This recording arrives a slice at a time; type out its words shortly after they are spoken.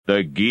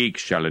The geek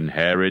shall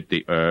inherit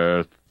the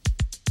earth.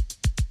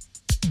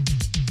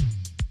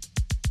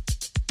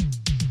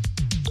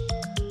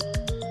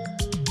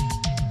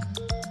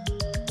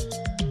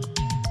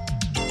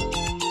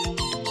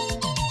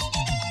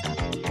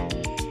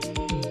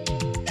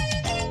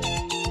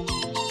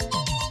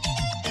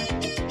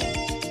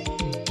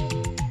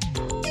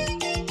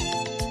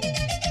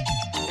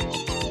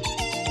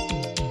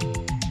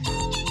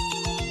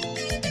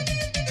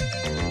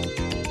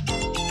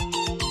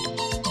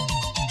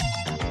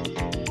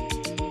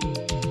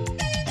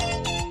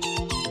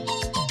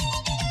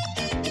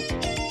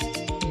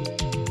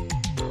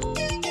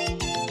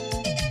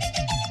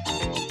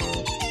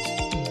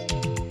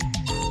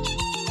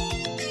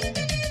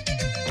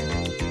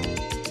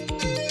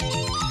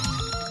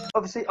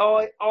 Obviously,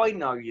 I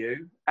know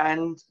you,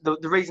 and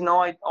the reason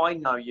I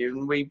know you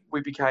and we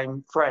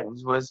became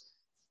friends was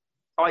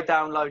I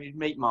downloaded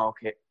Meat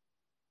Market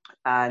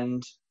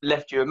and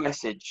left you a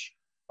message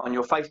on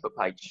your Facebook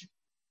page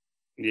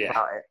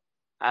about it.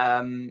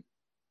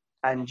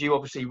 And you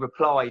obviously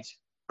replied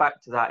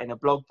back to that in a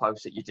blog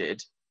post that you did.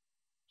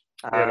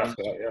 That's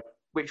right, yeah.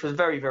 Which was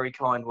very, very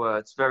kind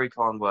words, very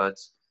kind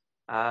words.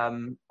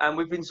 And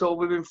we've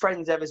been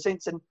friends ever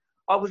since. And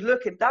I was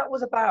looking, that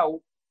was about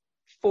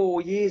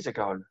 4 years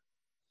ago.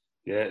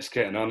 Yeah, it's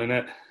getting on, isn't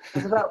it?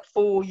 It was about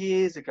 4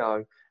 years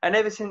ago. And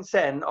ever since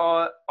then,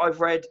 I've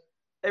read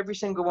every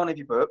single one of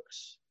your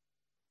books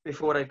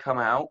before they've come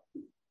out.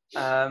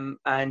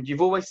 And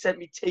you've always sent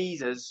me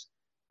teasers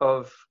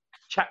of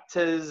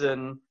chapters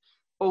and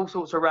all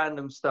sorts of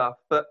random stuff.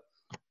 But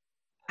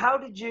how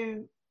did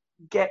you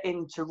get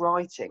into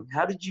writing?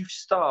 How did you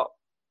start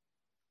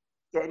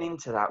getting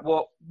into that?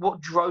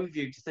 What drove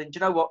you to think, do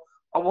you know what,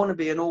 I want to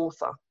be an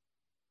author?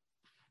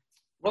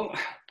 Well,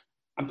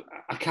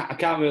 I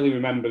can't really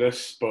remember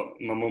this, but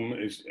my mum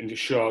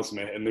assures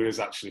me, and there is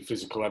actually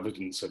physical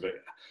evidence of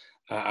it.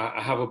 I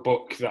have a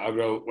book that I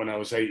wrote when I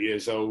was 8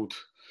 years old,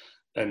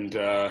 and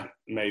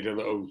made a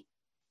little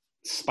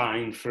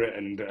spine for it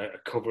and a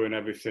cover and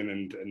everything,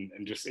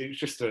 and just it was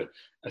just a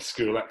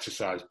school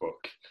exercise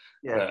book.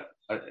 Yeah.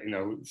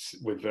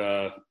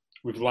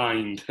 With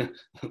lined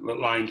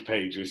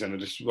pages, and I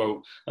just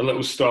wrote a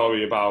little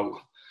story about,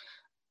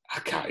 I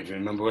can't even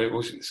remember what it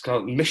was. It's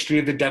called Mystery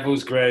of the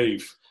Devil's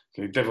Grave.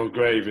 The Devil's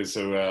Grave is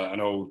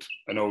an old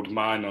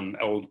mine on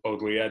Old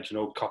Audley Edge, an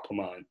old copper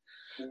mine.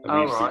 And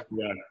we used to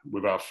go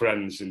with our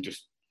friends and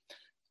just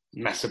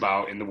mess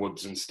about in the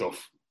woods and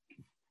stuff.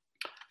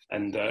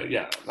 And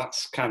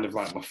that's kind of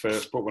like my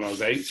first book when I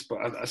was 8. But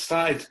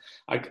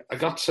I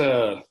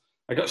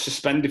got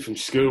suspended from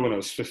school when I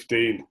was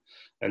 15.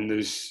 And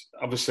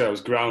obviously I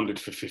was grounded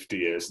for 50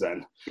 years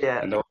then.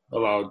 Yeah. And I wasn't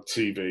allowed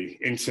TV.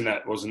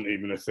 Internet wasn't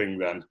even a thing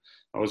then.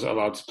 I wasn't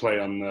allowed to play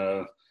on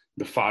the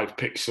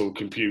 5-pixel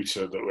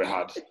computer that we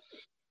had.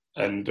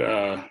 And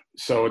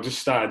so I just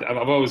started,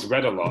 I've always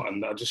read a lot,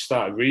 and I just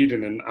started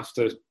reading. And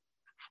after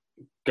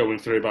going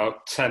through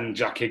about 10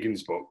 Jack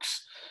Higgins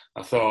books,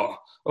 I thought,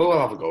 I'll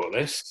have a go at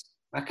this.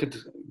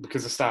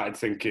 Because I started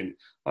thinking,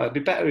 it'd be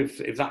better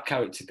if that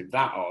character did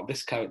that, or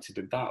this character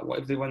did that. What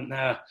if they went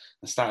there?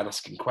 I started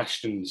asking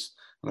questions,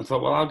 and I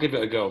thought, well, I'll give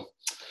it a go.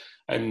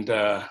 And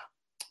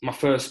my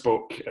first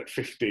book at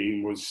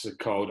 15 was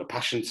called A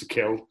Passion to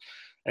Kill,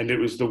 and it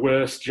was the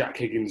worst Jack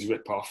Higgins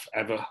rip-off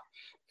ever,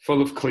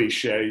 full of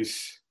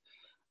cliches.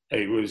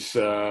 It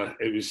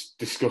was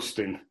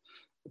disgusting.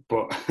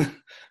 But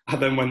I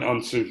then went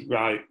on to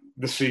write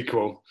the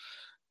sequel,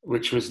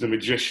 which was The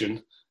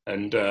Magician,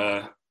 and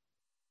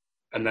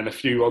then a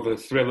few other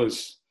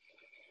thrillers,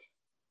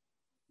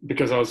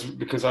 because I was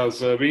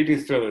reading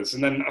thrillers,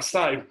 and then I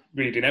started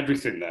reading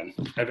everything. Then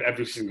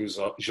every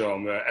single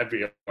genre,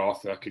 every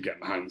author I could get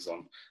my hands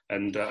on,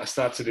 and I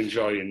started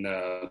enjoying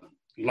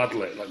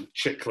ladlit, like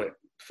chick lit,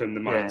 from the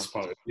mind's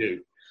point of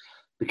view,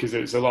 because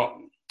it was a lot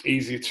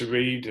easier to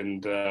read,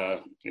 and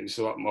it was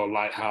a lot more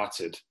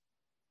light-hearted.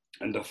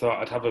 And I thought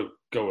I'd have a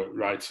go at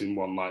writing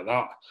one like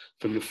that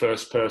from the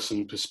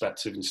first-person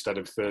perspective instead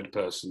of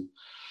third-person.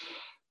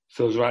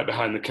 So I was right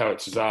behind the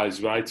character's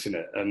eyes writing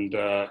it, and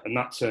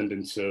that turned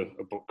into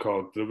a book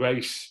called The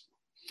Race,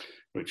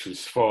 which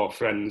was 4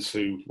 friends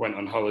who went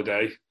on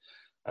holiday,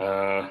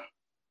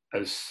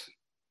 as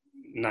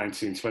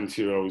 19,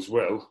 20-year-olds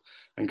will,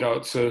 and got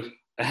up to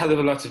a hell of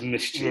a lot of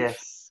mischief.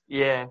 Yes,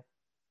 yeah.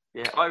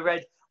 I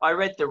read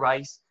The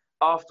Race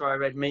after I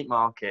read Meat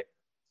Market.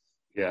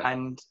 Yeah.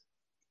 And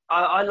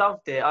I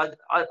loved it. I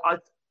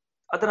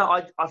don't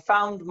know. I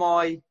found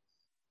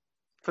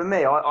for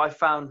me, I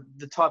found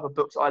the type of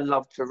books I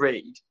love to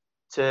read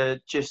to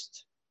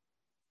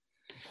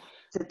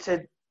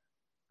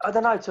I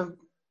don't know, to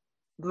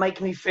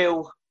make me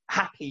feel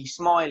happy,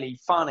 smiley,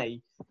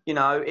 funny. You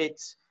know,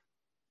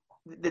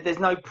 there's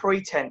no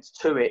pretense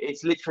to it.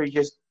 It's literally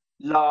just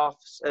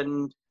laughs,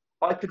 and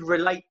I could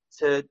relate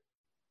to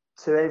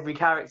every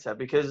character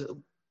because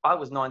I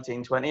was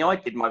 19, 20. I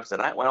did most of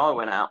that when I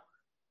went out.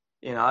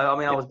 You know, I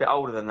mean, I was a bit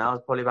older than that. I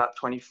was probably about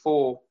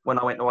 24 when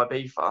I went to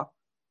Ibiza.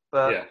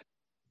 But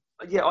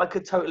yeah, I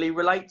could totally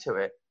relate to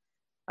it.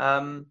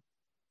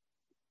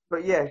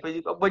 But yeah,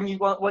 when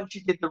once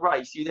you did the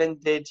race, you then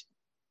did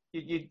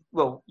you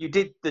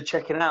did the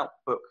checking out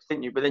books,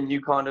 didn't you? But then you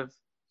kind of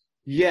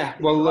Yeah, did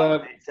some well,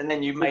 other bits, and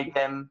then you made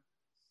them.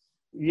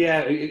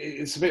 yeah,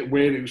 it's a bit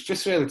weird. It was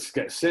just really to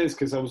get serious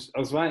because I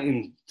was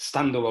writing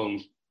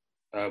standalone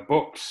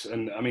books,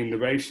 and I mean the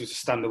race was a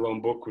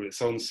standalone book with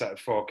its own set of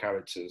 4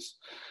 characters,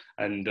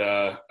 and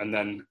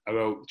then I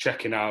wrote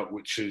Checking Out,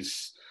 which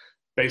is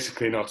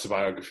basically an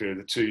autobiography of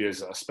the 2 years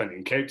that I spent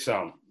in Cape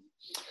Town,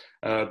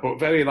 but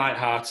very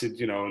light-hearted,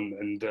 you know,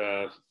 and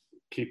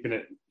keeping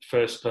it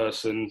first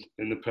person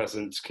in the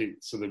present to keep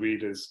so the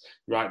readers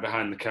right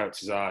behind the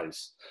character's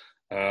eyes,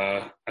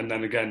 and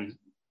then again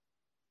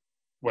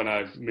when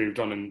I moved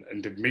on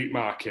and did Meat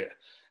Market,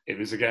 it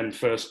was again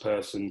first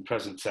person,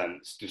 present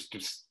tense, just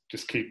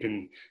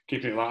keeping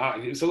it like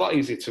that. It's a lot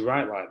easier to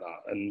write like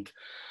that,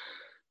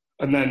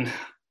 and then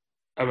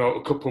I wrote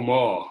a couple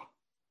more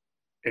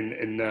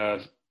in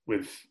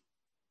with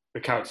the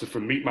character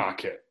from Meat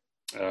Market,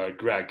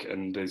 Greg,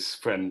 and his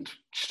friend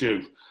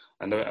Stu,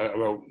 and I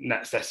wrote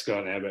Nets, Esco,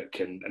 and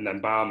Eric, and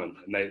then Barman,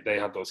 and they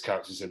had those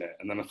characters in it.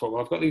 And then I thought,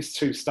 well, I've got these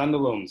 2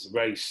 standalones,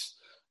 Race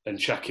and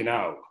Checking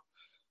Out.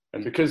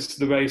 And because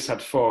the race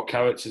had 4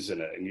 characters in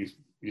it, and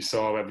you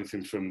saw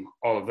everything from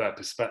all of their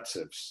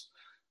perspectives,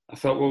 I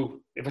thought, well,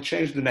 if I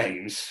change the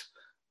names,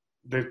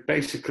 they're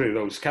basically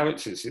those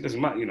characters. It doesn't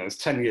matter, you know, it's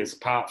 10 years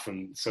apart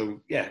from,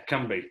 so yeah, it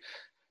can be.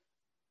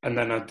 And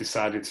then I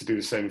decided to do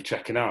the same with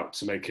Checking Out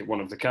to make it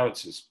one of the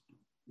characters.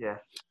 Yeah.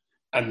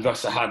 And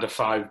thus I had a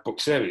 5-book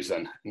series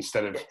then,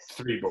 instead of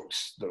 3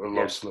 books that were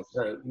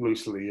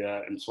loosely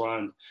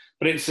entwined.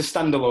 But it's a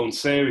standalone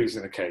series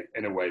in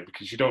a way,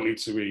 because you don't need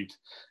to read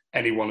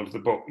any one of the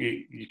book.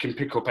 You can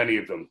pick up any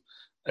of them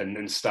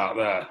and start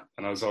there.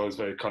 And I was always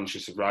very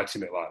conscious of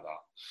writing it like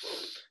that,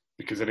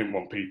 because I didn't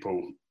want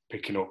people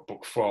picking up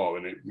book 4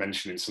 and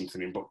mentioning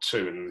something in book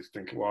 2 and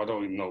thinking, well, I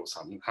don't even know what's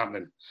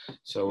happening.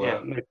 So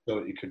make sure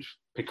that you could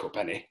pick up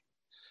any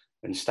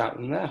and start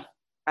them there.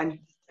 And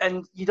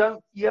you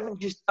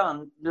haven't just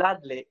done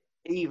Ladlit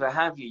either,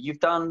 have you?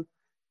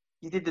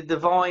 You did the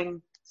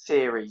Divine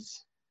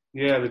series.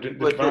 Yeah, the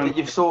Divine. That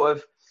you've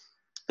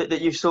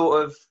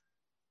sort of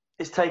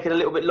it's taken a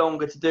little bit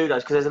longer to do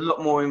those because there's a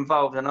lot more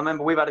involved. And I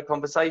remember we've had a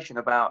conversation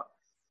about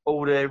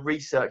all the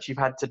research you've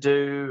had to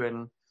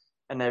do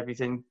and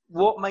everything.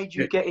 What made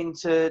you get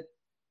into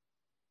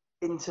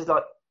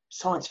like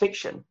science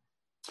fiction?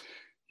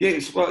 Yeah,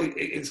 it's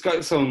got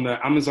its own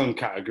Amazon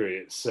category.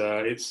 It's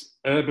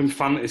urban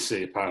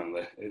fantasy,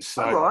 apparently. It's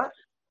like, all right.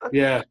 Okay.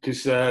 Yeah,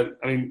 because I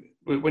mean,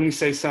 when you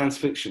say science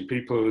fiction,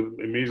 people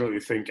immediately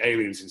think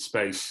aliens in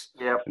space.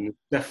 Yeah, and there's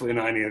definitely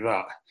not any of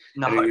that.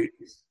 No,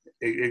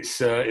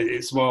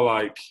 it's more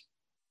like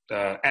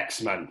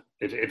X-Men,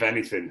 if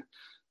anything,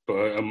 but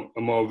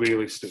a more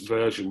realistic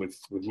version with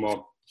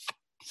more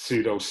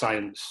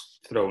pseudoscience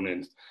thrown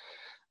in.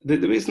 The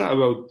reason that I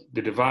wrote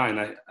The Divine,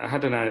 I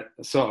had an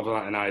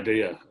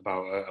idea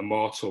about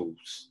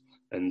immortals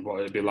and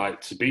what it'd be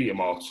like to be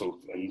immortal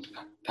and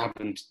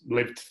having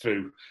lived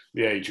through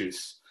the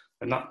ages.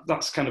 And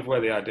that's kind of where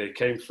the idea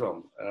came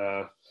from.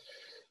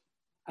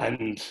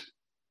 And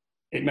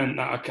it meant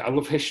that I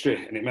love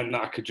history, and it meant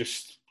that I could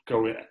just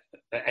go at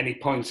any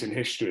point in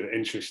history that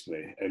interests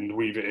me and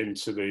weave it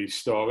into the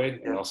story,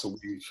 and also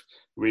weave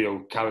real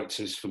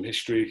characters from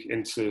history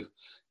into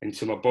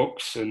my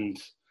books. And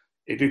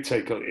it did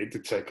take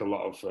a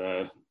lot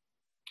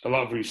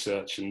of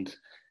research, and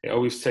it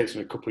always takes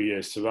me a couple of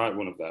years to write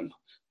one of them,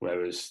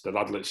 whereas the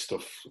Ladlit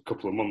stuff a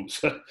couple of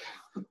months,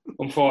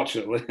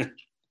 unfortunately.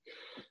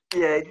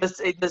 Yeah,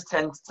 it does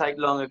tend to take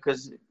longer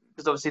because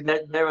obviously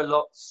they're a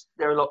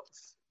lot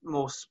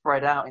more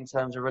spread out in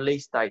terms of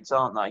release dates,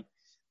 aren't they?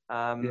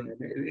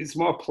 It's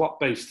more plot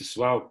based as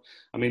well.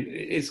 I mean,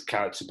 it is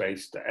character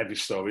based. Every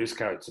story is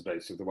character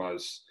based.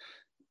 Otherwise,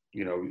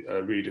 you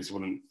know, readers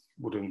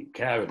wouldn't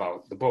care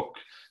about the book.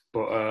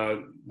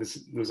 But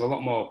there's a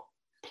lot more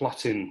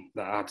plotting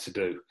that I had to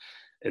do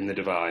in The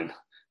Divine,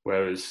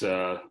 whereas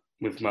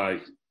with my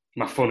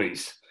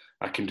funnies,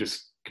 I can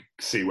just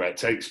see where it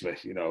takes me,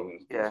 you know.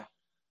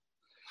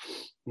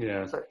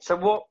 Yeah.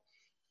 So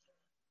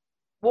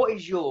what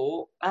is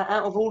your,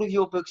 out of all of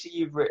your books that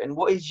you've written,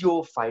 what is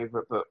your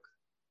favourite book?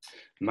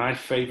 My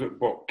favourite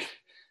book,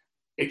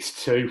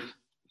 it's 2.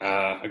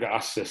 I got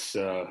asked this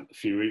a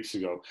few weeks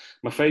ago.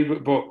 My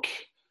favourite book,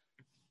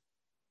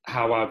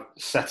 how I've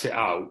set it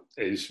out,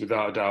 is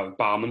without a doubt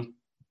Barman,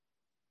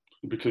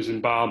 because in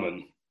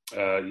Barman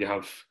you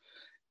have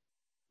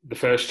the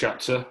first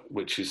chapter,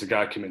 which is the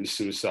guy committing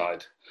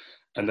suicide,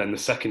 and then the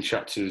second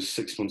chapter is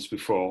 6 months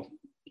before,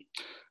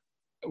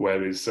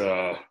 where he's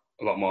a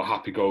lot more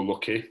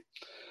happy-go-lucky,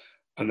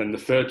 and then the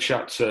third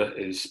chapter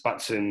is back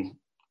to him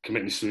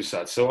committing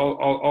suicide. So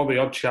all the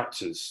odd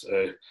chapters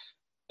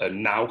are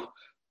now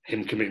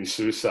him committing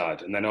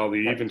suicide, and then all the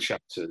even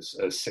chapters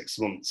are 6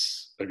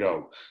 months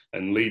ago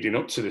and leading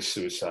up to this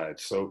suicide.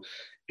 So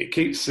it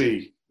keeps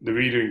the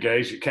reader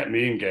engaged. It kept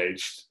me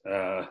engaged,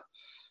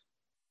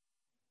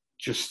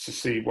 just to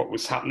see what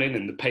was happening,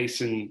 and the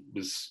pacing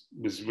was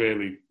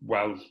really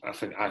well. I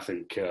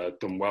think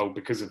done well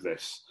because of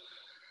this.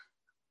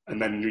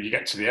 And then you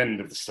get to the end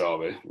of the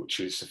story, which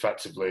is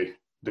effectively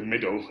the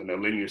middle in a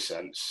linear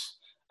sense,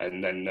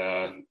 and then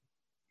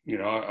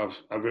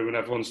I ruin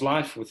everyone's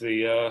life with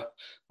the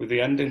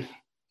ending,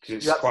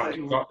 because it's quite.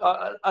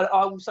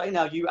 I will say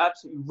now, you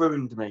absolutely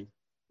ruined me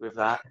with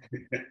that.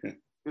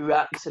 You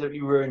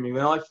absolutely ruined me.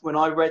 When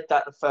I read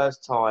that the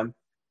first time,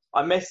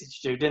 I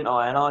messaged you, didn't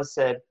I? And I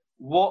said,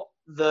 "What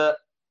the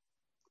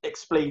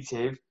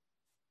expletive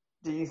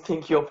do you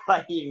think you're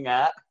playing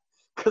at?"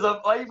 Because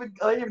I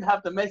even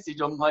have the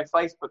message on my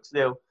Facebook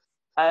still,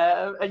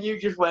 and you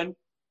just went,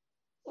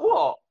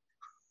 "What?"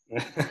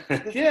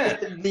 Yeah.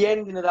 The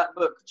ending of that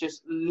book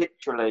just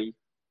literally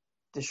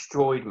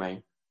destroyed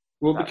me.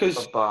 Well,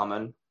 because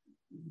Barman.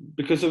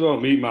 Because of our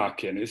meat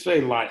market, it's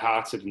very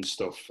light-hearted and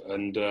stuff,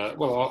 and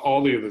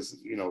all the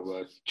others,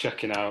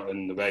 checking out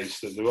and the race,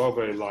 they're all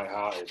very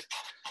light-hearted.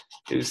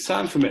 It was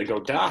time for me to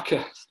go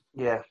darker.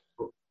 Yeah.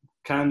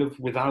 Kind of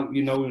without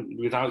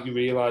you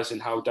realising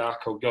how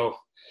dark I'll go.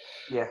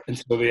 Yeah.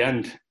 Until the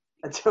end.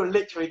 Until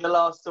literally the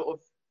last sort of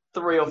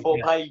 3 or 4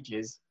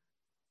 pages.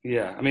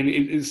 Yeah, I mean,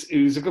 it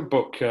was a good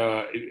book.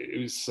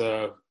 It was,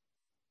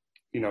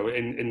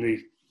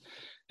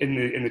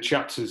 in the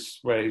chapters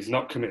where he's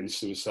not committing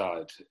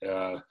suicide,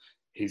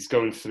 he's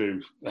going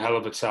through a hell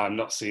of a time,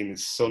 not seeing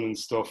his son and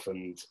stuff,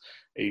 and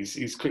he's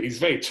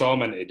very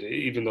tormented.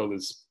 Even though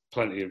there's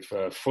plenty of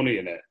funny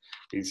in it,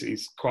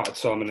 he's quite a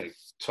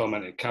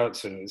tormented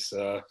character, and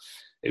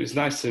it was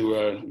nice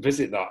to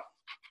visit that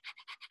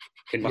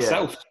in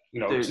myself.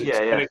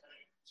 To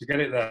get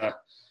it there.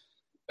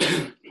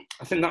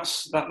 I think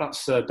that's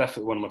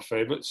definitely one of my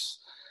favourites.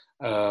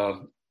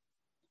 And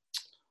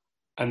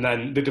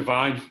then The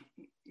Divine,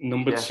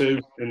 number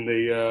 2 in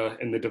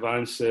the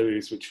Divine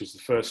series, which was the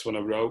first one I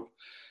wrote.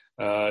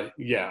 I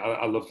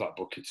love that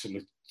book. It took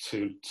me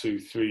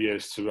 2-3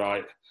 years to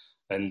write,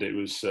 and it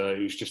was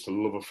just a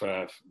love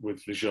affair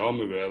with the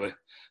genre, really,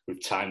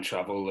 with time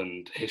travel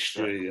and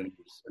history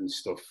and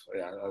stuff.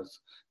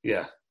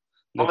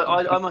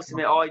 I must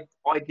admit,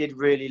 I did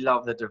really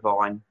love The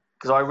Divine,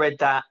 because I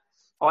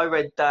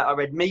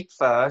read Meat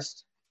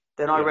first,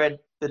 then I read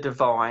The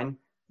Divine,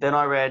 then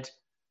I read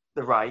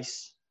The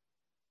Race.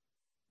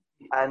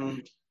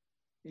 And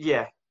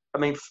I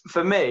mean,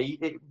 for me,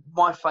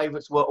 my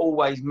favourites were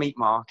always Meat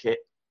Market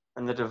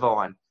and The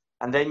Divine.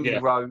 And then you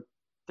wrote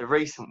the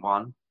recent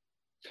one,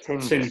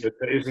 Tinder.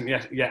 That isn't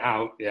yet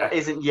out yet.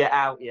 Isn't yet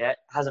out yet,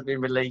 hasn't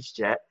been released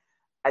yet.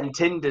 And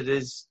Tinder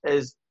has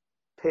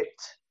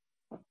picked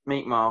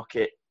Meat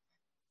Market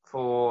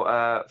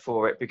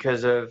for it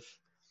because of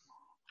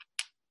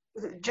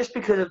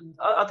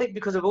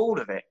all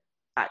of it,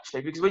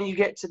 actually. Because when you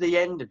get to the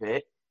end of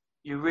it,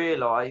 you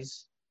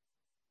realise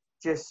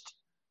just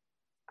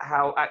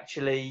how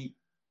actually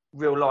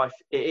real life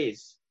it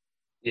is.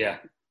 Yeah.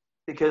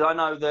 Because I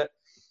know that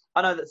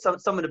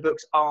some of the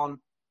books aren't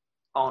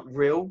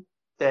real.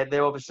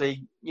 They're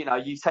obviously,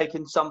 you've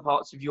taken some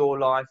parts of your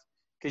life,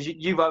 because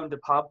you've owned a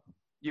pub,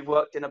 you've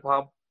worked in a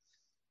pub,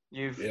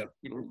 you've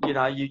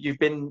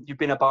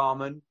been a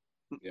barman.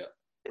 Yeah.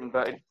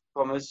 Inverted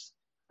commas.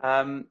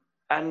 And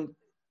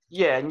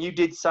you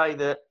did say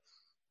that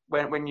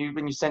when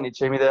you sent it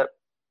to me that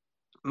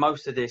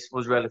most of this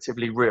was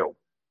relatively real.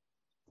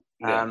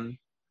 Yeah.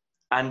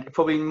 And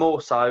probably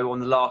more so on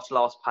the last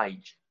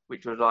page,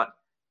 which was like,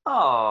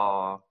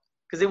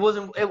 because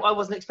I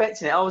wasn't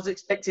expecting it. I was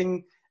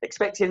expecting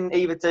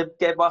either to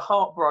get my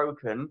heart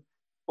broken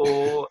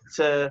or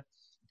to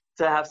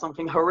have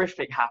something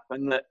horrific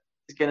happen that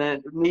is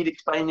going to need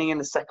explaining in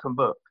the second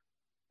book.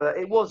 But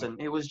it wasn't.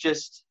 It was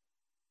just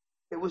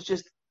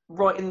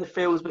right in the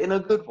feels, but in a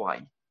good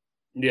way.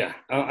 Yeah,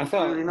 I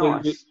thought really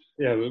nice.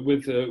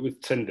 With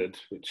Tindered,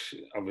 which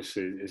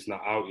obviously is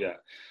not out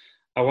yet.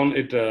 I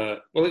wanted.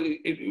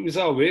 It was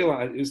all real.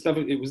 It was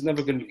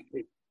never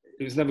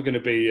going to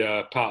be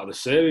part of the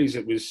series.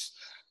 It was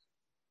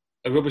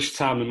a rubbish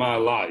time in my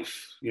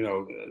life.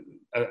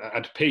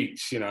 I'd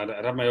peaked. I'd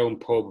had my own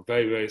pub, a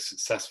very, very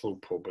successful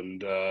pub,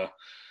 and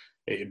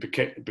it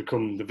had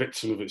become the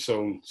victim of its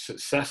own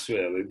success,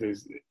 really.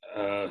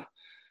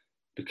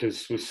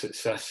 Because with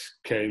success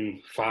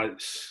came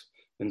fights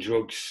and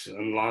drugs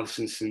and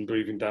licensing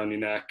breathing down your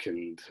neck,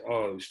 and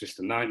it was just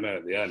a nightmare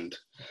at the end.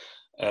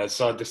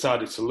 So I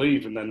decided to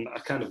leave, and then I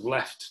kind of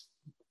left,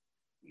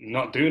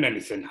 not doing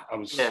anything. I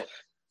was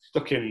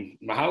stuck in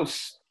my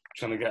house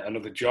trying to get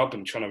another job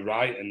and trying to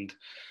write, and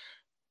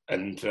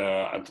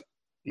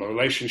my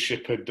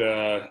relationship had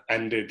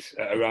ended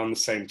at around the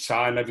same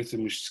time.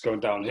 Everything was just going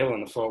downhill,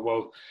 and I thought,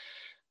 well,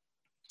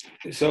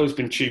 it's always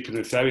been cheaper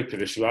than therapy,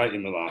 this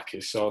writing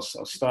malarkey. So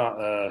I'll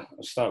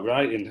start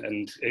writing,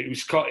 and it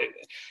was called,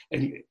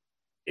 and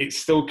it's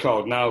still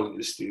called now.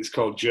 It's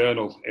called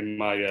Journal in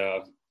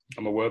my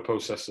I'm a word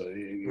processor.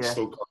 It's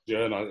still called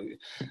Journal,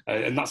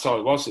 and that's all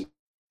it was. It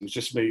was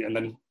just me, and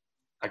then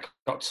I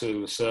got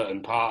to a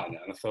certain part in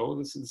it, and I thought,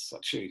 this is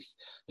actually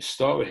a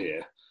story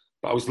here.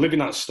 But I was living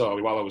that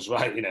story while I was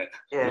writing it.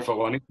 Yeah. And I thought,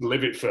 well, I need to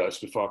live it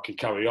first before I can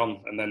carry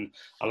on. And then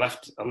I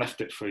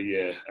left it for a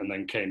year, and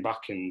then came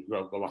back and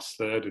wrote the last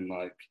third in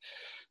like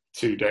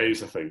 2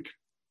 days, I think.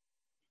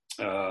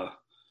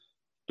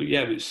 But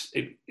yeah,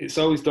 it's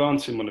always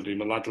daunting when I do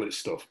my Ladlit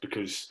stuff,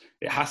 because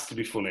it has to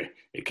be funny.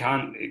 It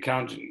can't.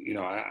 You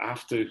know, I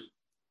have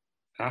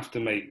to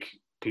make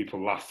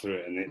people laugh through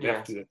it, and they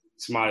have to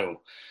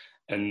smile.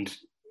 And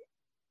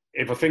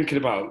if I'm thinking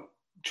about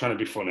trying to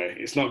be funny,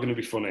 it's not going to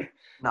be funny.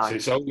 No.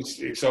 So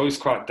it's always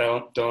quite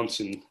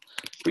daunting.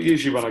 But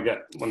usually when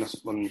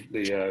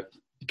the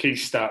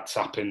keys start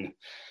tapping,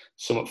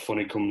 something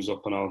funny comes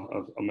up, and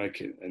I'll make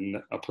it, and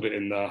I'll put it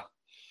in there.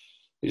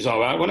 It's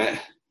all right, wasn't it?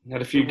 You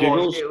had a few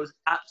giggles. It was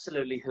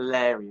absolutely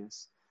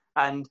hilarious,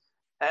 and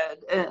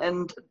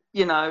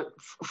you know,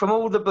 from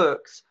all the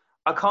books,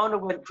 I kind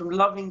of went from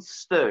loving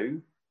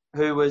Stu,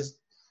 who was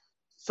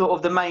sort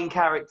of the main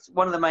character,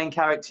 one of the main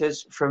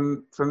characters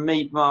from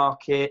Meat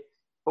Market,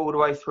 all the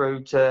way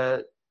through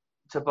to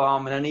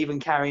Barman, and even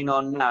carrying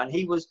on now. And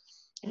he was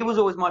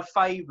always my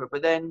favourite.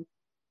 But then,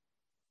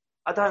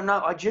 I don't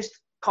know, I just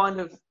kind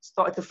of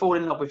started to fall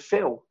in love with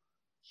Phil.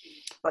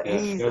 Like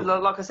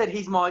like I said,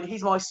 he's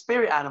my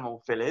spirit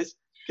animal. Phil is,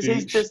 because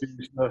he's just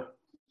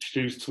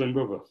Stu's twin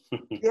brother.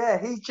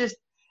 yeah, he just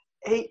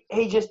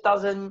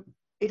doesn't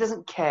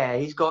care.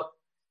 He's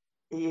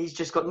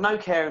just got no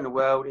care in the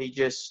world. He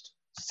just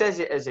says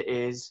it as it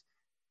is,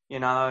 you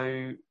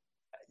know.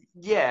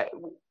 Yeah.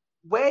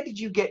 Where did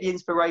you get the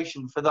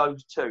inspiration for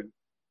those two?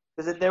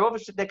 Because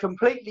they're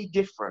completely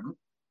different.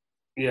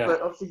 Yeah.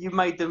 But obviously you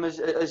made them as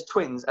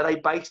twins. Are they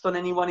based on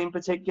anyone in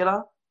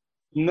particular?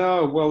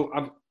 No. Well,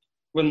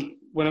 when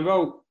I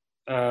wrote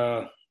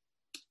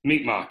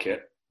Meat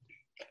Market,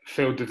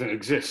 Phil didn't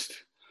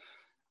exist.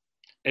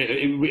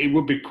 It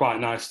would be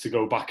quite nice to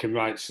go back and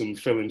write some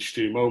Phil and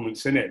Stu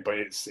moments in it, but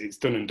it's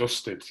done and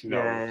dusted, you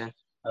know.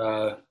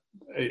 Yeah.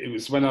 It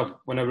was when I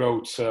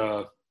wrote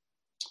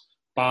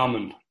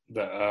Barman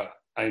that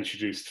I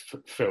introduced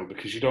Phil,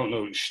 because you don't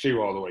know it's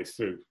Stu all the way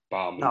through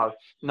Barman.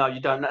 No,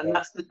 you don't. And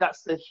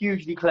that's the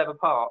hugely clever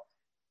part,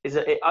 is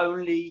that it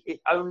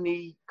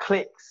only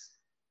clicks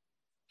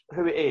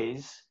who it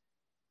is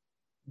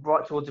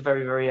right towards the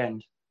very, very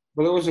end.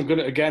 Well, it wasn't good.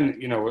 Again,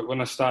 you know,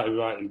 when I started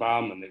writing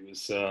Barman, it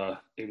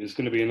was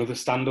going to be another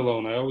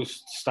standalone. I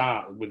always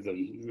start with them.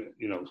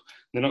 You know,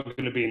 they're not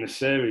going to be in a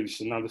series,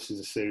 and now this is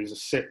a series of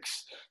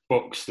 6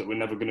 books that were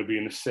never going to be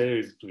in a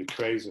series. It's pretty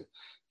crazy.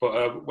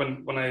 But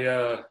when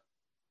I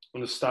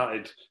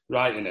started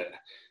writing it,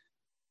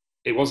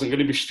 it wasn't going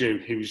to be Stu.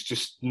 He was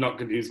just not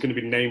going. He was going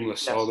to be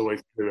nameless all the way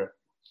through it.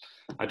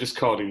 I just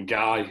called him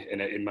Guy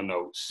in my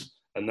notes,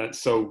 and then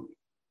so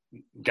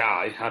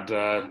Guy had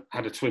a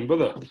twin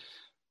brother,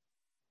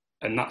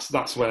 and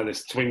that's where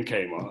this twin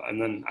came on.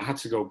 And then I had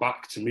to go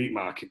back to Meat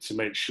Market to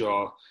make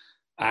sure.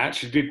 I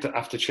actually did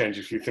have to change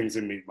a few things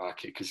in Meat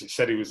Market, because it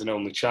said he was an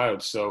only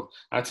child, so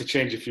I had to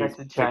change a few. Had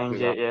to change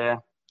it, yeah.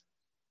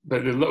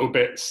 But the little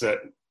bits that,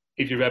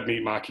 if you read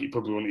Meat Market, you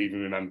probably wouldn't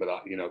even remember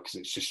that, you know, because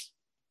it's just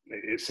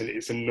it's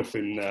a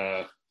nothing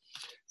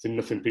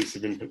piece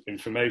of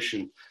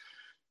information.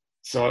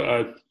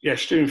 So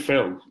Stu and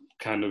Phil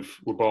kind of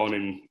were born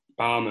in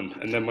Barman,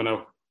 and then when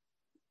I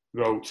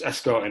wrote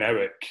Escorting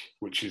Eric,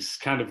 which is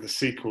kind of the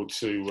sequel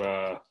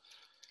to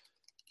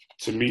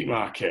Meat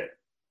Market,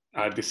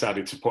 I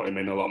decided to put him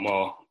in a lot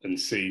more and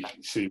see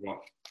what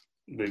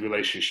the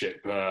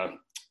relationship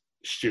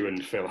Stu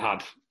and Phil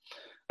had.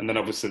 And then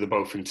obviously they're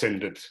both in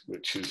Tindered,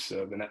 which is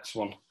the next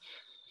one.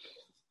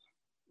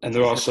 And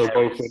they're also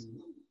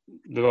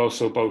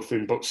both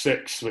in book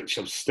 6, which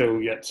I've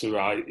still yet to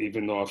write,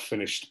 even though I've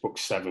finished book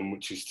 7,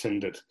 which is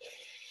Tindered.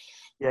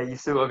 Yeah, you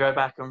still got to go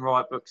back and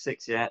write book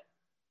 6 yet?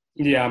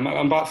 Yeah, I'm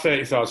about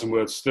 30,000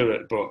 words through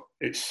it, but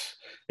it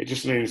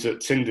just means that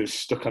Tinder's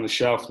stuck on the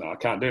shelf now. I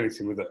can't do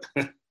anything with it.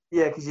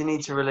 Yeah, because you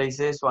need to release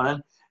this one.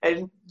 And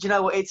do you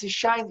know what? It's a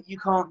shame that you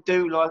can't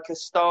do like a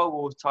Star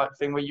Wars type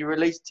thing where you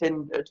release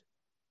Tindered,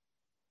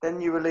 then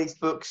you release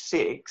book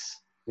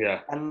 6,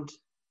 yeah, and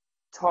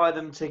tie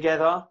them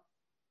together.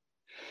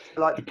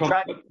 Like the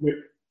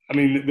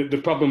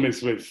problem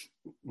is with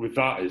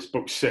that is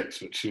book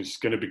 6, which is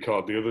going to be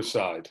called The Other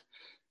Side.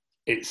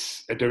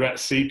 It's a direct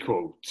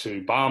sequel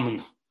to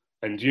Barman,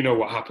 and you know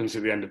what happens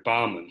at the end of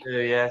Barman.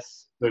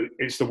 Yes. But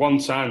it's the one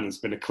time there's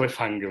been a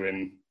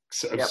cliffhanger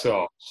of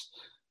sorts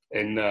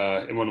in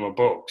one of my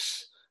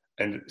books,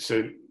 and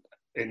so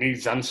it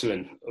needs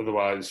answering.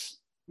 Otherwise,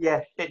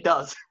 yeah, it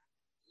does.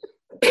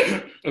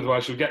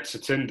 Otherwise, you'll get to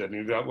Tinder and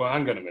you'll be like, well,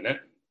 hang on a minute.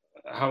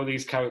 How are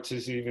these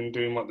characters even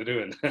doing what they're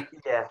doing?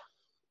 Yeah.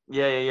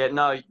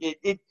 No,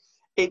 it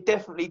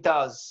definitely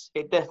does.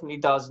 It definitely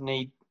does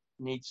need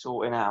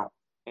sorting out.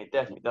 It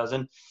definitely does.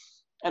 And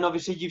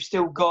obviously you've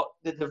still got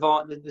the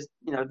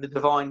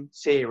Divine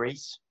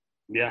series.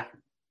 Yeah.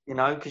 You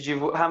know, because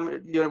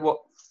what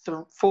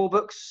 4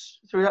 books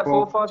through that, 4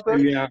 or 5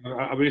 books? Yeah,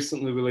 I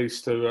recently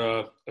released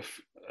a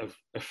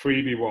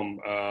freebie one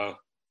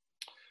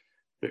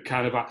that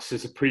kind of acts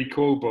as a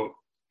prequel, but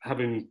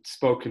having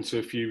spoken to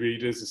a few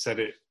readers, I said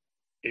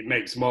it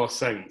makes more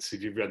sense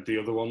if you've read the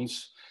other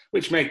ones,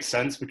 which makes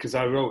sense because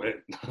I wrote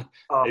it.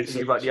 Oh, so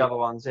you wrote the other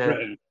ones, yeah.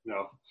 Written,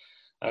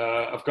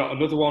 I've got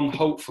another one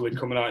hopefully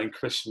coming out at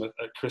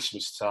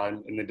Christmas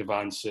time in the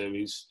Divine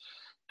series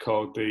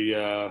called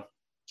the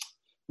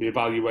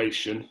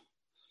Evaluation.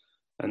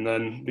 And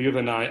then the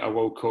other night I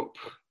woke up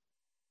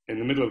in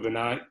the middle of the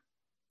night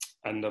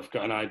and I've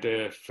got an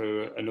idea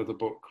for another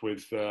book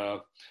with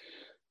the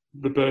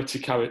Bertie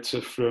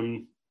character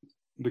from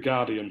The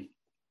Guardian.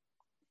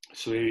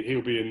 So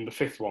he'll be in the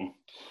 5th one.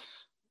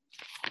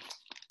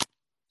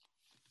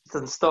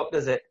 Doesn't stop,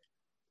 does it?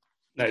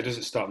 No, it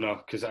doesn't stop, no,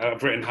 because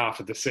I've written half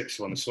of the 6th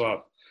one as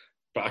well,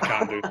 but I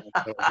can't do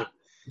it.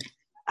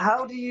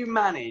 How do you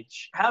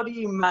manage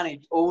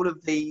all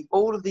of the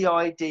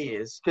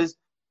ideas? Because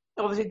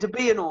obviously, to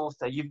be an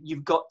author,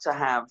 you've got to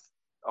have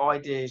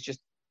ideas just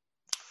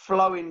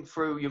flowing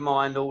through your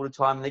mind all the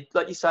time. They,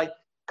 like you say,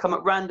 come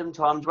at random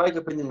times, wake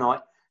up in the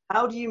night.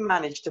 How do you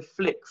manage to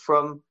flick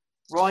from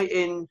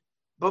writing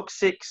book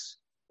 6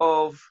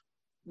 of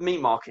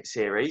Meat Market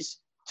series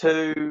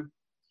to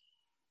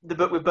the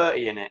book with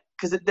Bertie in it?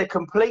 Because they're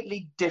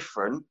completely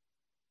different,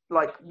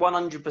 like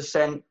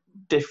 100%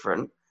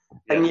 different,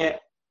 and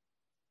yet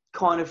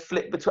kind of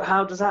flick between.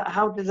 How does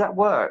that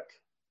work?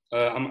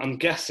 I'm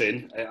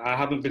guessing. I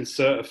haven't been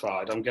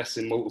certified. I'm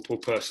guessing multiple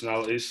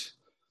personalities.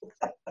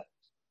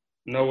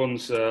 No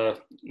one's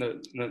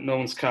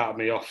carted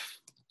me off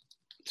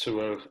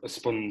to a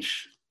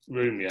sponge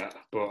room yet,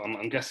 but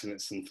I'm guessing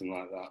it's something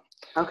like that.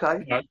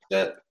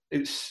 Okay.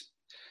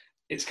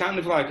 It's kind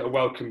of like a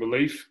welcome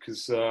relief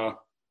because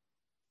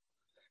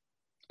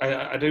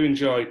I do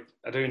enjoy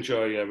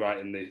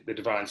writing the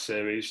Divine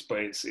series, but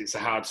it's a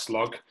hard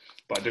slog.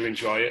 But I do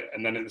enjoy it,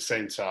 and then at the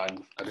same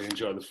time, I do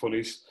enjoy the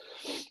funnies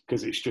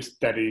because it's just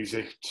dead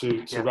easy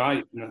to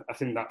write. And I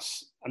think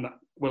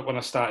when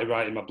I started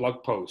writing my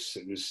blog posts,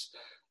 it was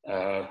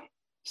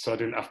so I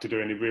didn't have to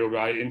do any real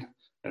writing,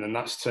 and then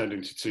that's turned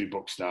into 2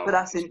 books now. But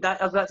I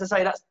was about to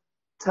say that's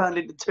turned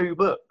into 2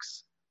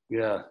 books.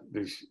 Yeah,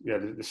 the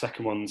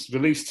second one's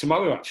released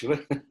tomorrow,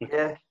 actually.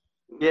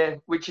 Yeah,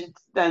 which is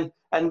then,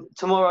 and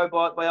tomorrow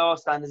by our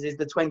standards is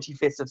the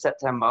 25th of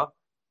September.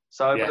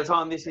 So by the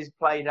time this is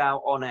played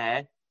out on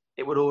air,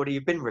 it would already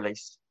have been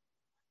released.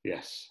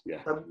 Yes,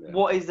 yeah. So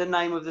what is the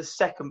name of the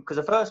second? Because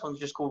the first one's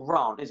just called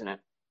Rant, isn't it?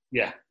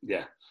 Yeah.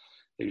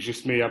 It was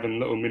just me having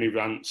little mini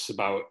rants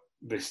about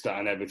this, that,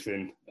 and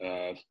everything,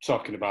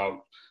 talking about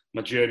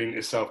my journey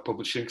into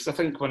self-publishing. Because I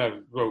think when I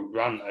wrote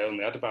Rant, I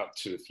only had about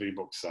 2 or 3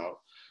 books out.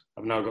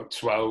 I've now got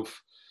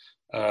 12.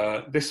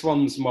 This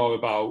one's more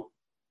about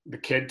the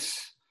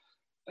kids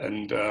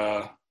and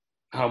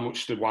how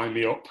much they wind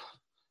me up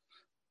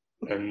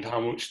and how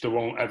much they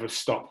won't ever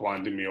stop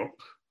winding me up.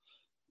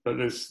 But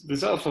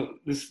there's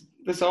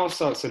all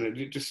sorts in it.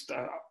 You just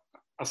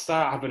I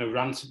start having a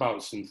rant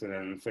about something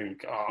and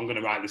think, oh, I'm going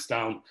to write this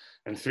down,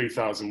 and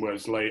 3,000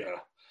 words later,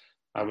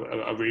 I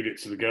read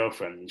it to the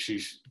girlfriend and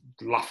she's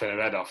laughing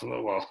her head off.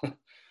 Well,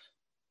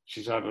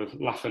 she's either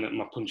laughing at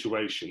my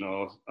punctuation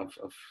or I've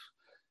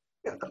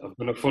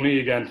been funny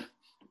again.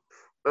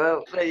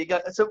 Well, there you go.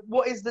 So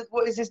what is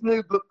this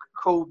new book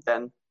called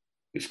then?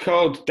 It's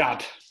called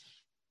Dad,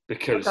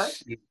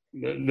 because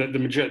the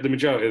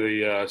majority of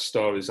the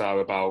stories are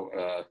about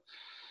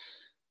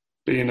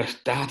being a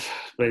dad,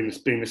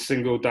 being a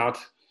single dad,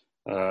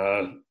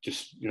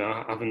 just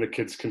having the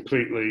kids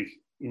completely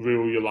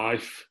rule your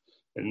life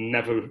and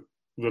never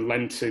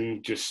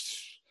relenting, just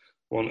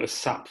want to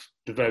sap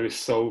the very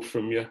soul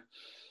from you,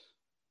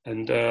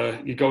 and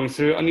you're going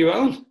through it on your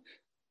own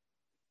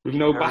with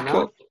no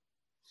backup.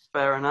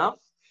 Fair enough.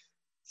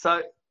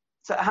 So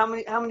how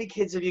many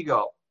kids have you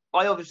got?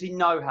 I obviously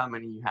know how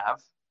many you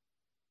have.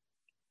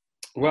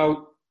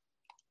 Well,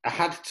 I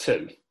had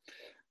 2,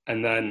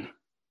 and then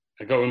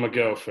I got with my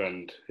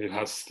girlfriend who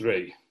has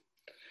 3,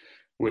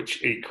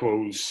 which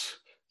equals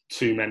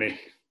too many.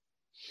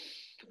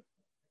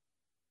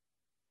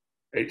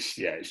 It's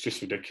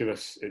just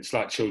ridiculous. It's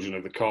like Children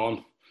of the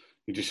Corn.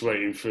 You're just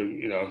waiting for,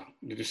 you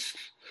just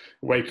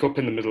wake up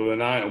in the middle of the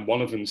night and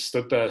one of them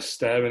stood there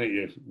staring at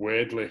you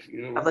weirdly.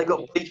 Have they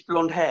got bleach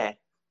blonde hair?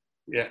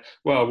 Yeah,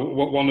 well,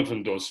 one of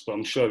them does, but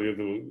I'm sure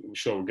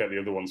we'll get the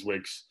other one's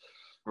wigs.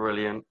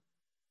 Brilliant.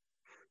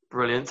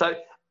 So,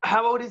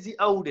 how old is the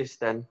oldest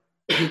then?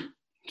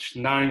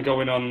 9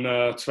 going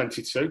on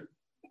 22.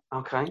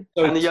 Okay.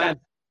 And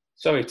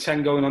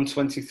 10 going on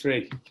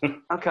 23.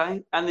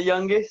 Okay. And the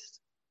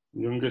youngest?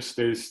 Youngest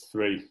is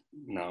 3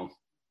 now.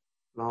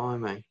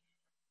 Blimey.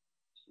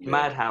 Yeah.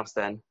 Madhouse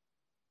then.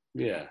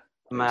 Yeah.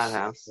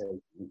 Madhouse.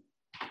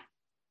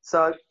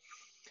 So,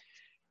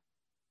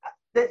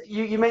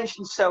 you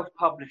mentioned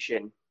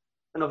self-publishing,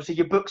 and obviously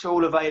your books are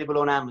all available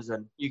on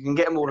Amazon. You can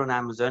get them all on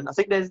Amazon. I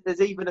think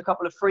there's even a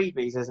couple of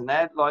freebies, isn't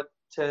there, like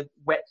to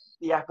whet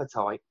the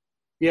appetite?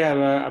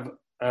 Yeah,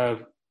 I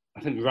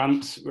think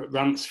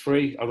Rant's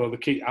free, although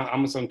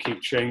Amazon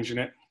keep changing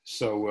it.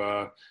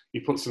 So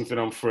you put something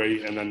on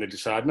free, and then they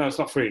decide, no, it's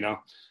not free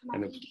now,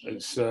 and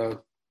it's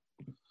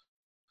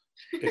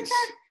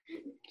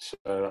So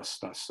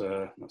that's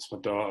my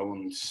daughter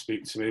wanting to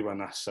speak to me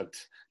when I said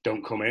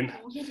don't come in.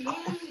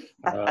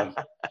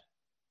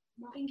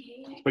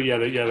 But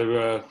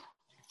yeah,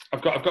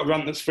 I've got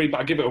Rant that's free,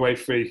 but I give it away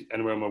free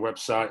anyway on my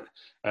website,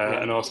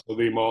 and also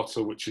The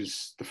Immortal, which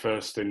is the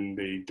first in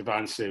the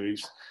Divine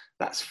series,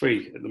 that's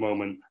free at the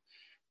moment.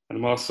 And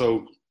I'm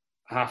also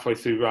halfway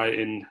through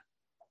writing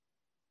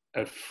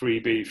a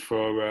freebie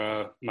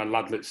for my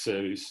Ladlet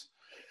series.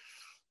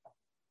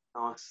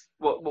 Nice.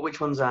 Which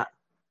one's that?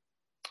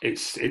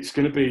 It's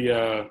going to be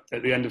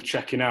at the end of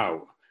Checking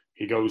Out.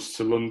 He goes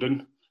to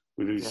London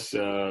with his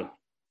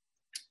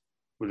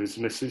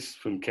missus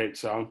from Cape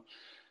Town,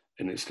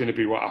 and it's going to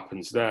be what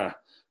happens there.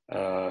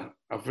 I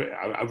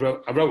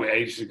wrote it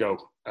ages ago.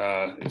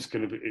 It's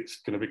going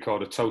to be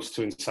called A Toast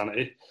to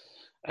Insanity,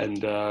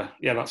 and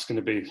that's going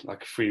to be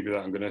like a freebie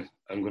that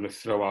I'm going to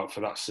throw out for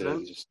that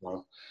series as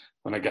well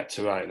when I get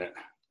to writing it.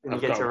 When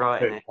you get to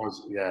writing it,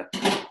 yeah.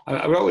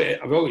 I wrote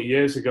it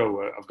years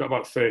ago. I've got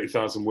about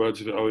 30,000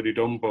 words of it already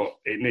done, but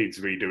it needs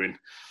redoing.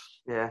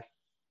 Yeah.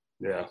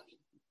 Yeah.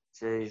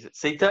 Jeez.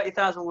 See,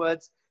 30,000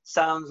 words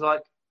sounds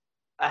like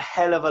a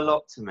hell of a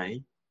lot to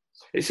me.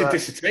 It's a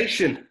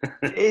dissertation.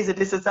 It is a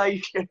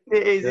dissertation.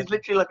 It is. Yeah. It's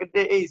literally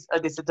it is a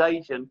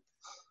dissertation.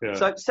 Yeah.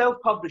 So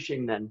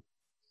self-publishing then.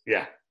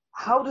 Yeah.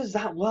 How does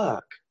that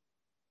work?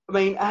 I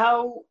mean,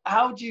 how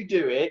do you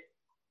do it?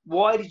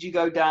 Why did you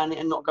go down it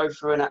and not go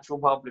through an actual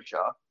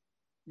publisher?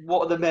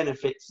 What are the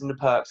benefits and the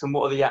perks, and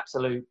what are the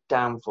absolute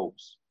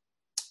downfalls?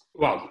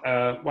 Well,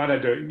 why did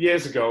I do it?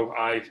 Years ago,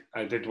 I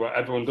did what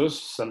everyone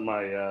does, sent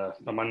my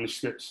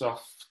manuscripts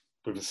off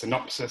with a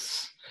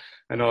synopsis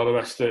and all the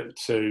rest of it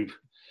to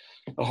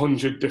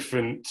 100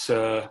 different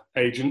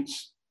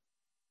agents,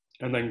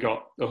 and then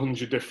got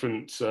 100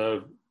 different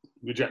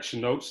rejection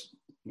notes,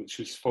 which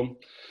was fun.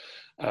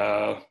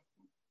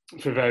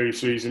 For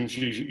various reasons,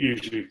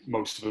 usually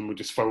most of them were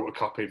just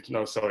photocopied.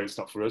 No, sorry, it's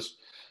not for us.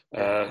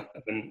 And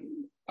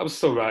I was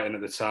still writing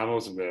at the time. I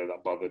wasn't really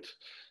that bothered.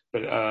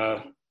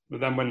 But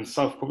then when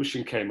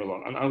self-publishing came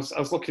along, and I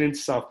was looking into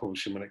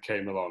self-publishing when it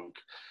came along,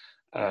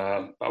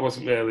 but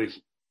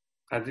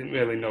I didn't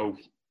really know.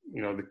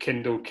 You know, the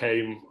Kindle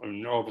came,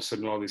 and all of a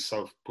sudden, all these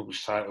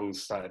self-published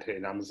titles started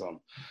hitting Amazon.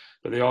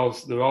 But they're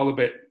all a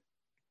bit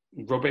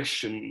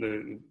rubbish,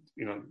 and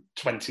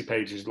 20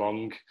 pages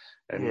long,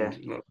 and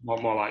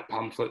more like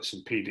pamphlets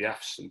and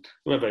PDFs, and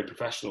we were very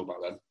professional back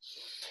then.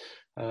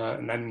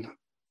 And then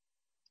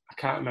I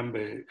can't remember.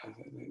 It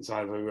was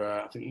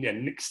either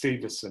Nick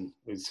Stevenson,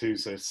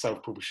 who's a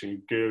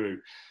self-publishing guru.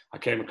 I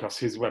came across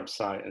his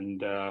website,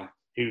 and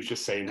he was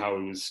just saying how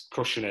he was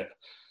crushing it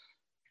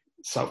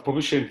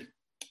self-publishing,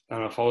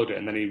 and I followed it.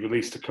 And then he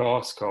released a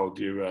course called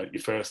your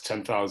first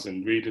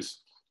 10,000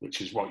 readers,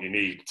 which is what you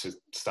need to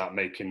start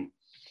making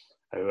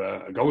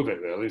a go of it,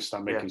 really,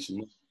 start making some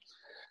money.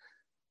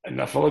 And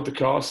I followed the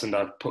course, and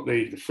I put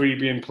the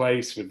freebie in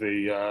place with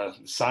the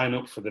sign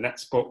up for the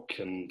next book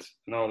and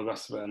all the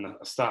rest of it. And I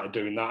started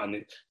doing that, and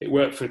it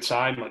worked for a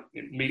time.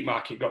 Meat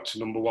Market got to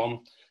 #1,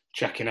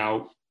 Checking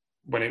Out,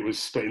 when it was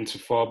split into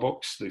 4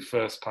 books. The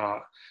first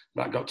part,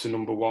 that got to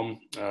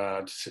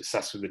 #1,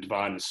 Success with the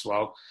Divine as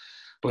well.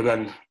 But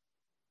then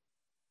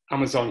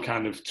Amazon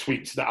kind of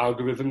tweaked the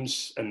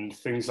algorithms and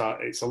things like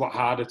it's a lot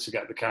harder to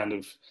get the kind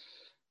of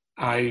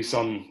eyes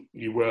on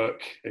your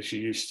work as you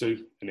used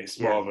to, and it's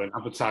more of an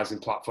advertising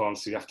platform,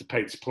 so you have to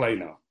pay to play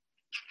now.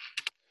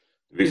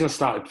 The reason I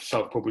started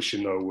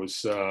self-publishing though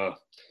was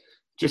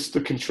just the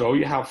control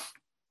you have.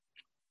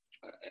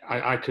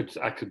 I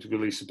could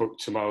release a book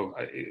tomorrow.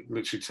 It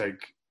literally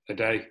take a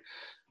day,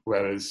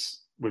 whereas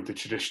with the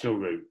traditional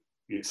route,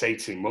 it's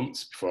 18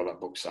 months before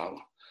that book's out.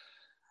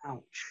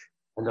 Ouch.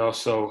 And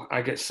also,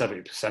 I get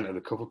 70% of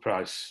the cover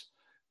price.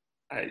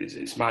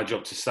 It's my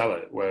job to sell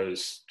it,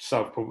 whereas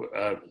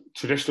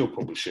traditional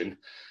publishing,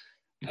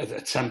 a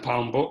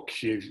 £10 book,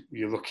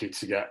 you're lucky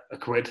to get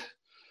 £1.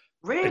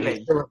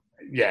 Really?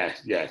 Yeah.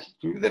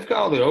 They've got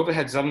all the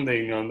overheads, haven't they?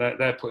 You know,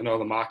 they're putting all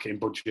the marketing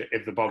budget,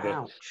 if they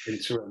bother,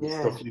 into it and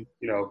stuff. You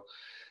know,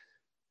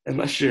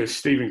 unless you're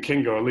Stephen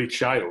King or Lee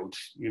Child,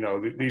 you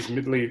know, these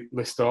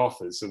mid-list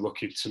authors are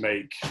lucky to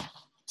make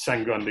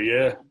 10 grand a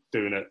year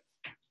doing it.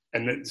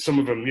 And some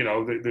of them, you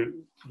know, they're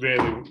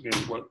really, you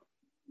know,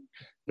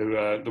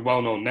 they're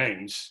well-known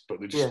names, but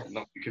they're just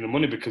not making the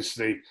money because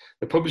the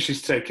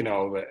publisher's taking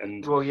all of it.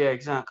 And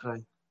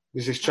exactly.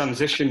 There's this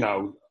transition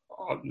now.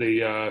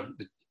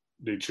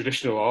 The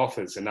traditional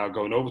authors are now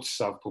going over to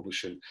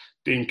self-publishing.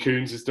 Dean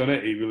Koontz has done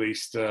it. He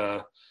released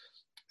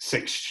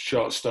 6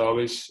 short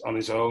stories on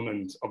his own,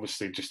 and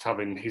obviously just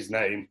having his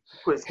name.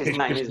 Well, it's his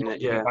name, isn't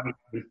it?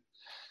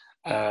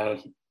 Yeah.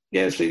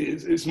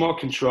 It's more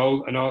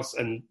control,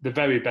 and the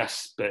very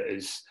best bit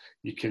is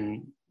you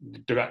can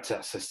direct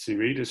access to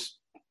readers.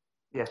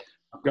 Yeah.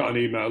 I've got an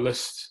email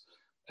list,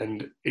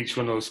 and each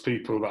one of those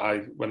people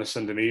that when I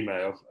send an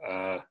email,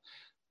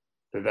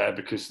 they're there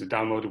because they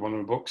downloaded one of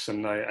my books,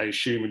 and I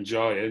assume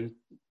enjoy it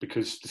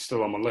because they're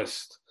still on my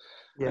list.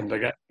 Yeah. And I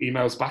get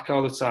emails back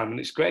all the time,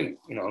 and it's great,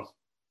 you know.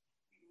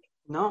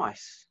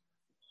 Nice.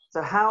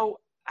 So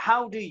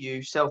how do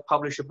you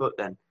self-publish a book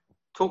then?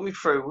 talk me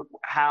through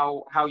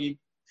how you.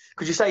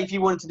 Could you say if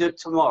you wanted to do it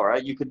tomorrow,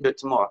 you could do it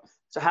tomorrow?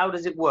 So how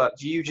does it work?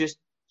 Do you just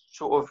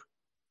sort of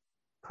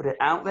put it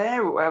out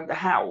there, or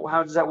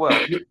how does that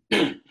work?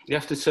 You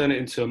have to turn it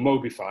into a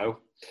Mobi file,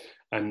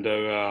 and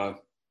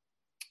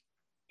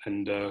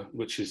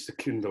which is the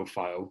Kindle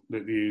file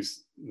that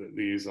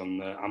they use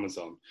on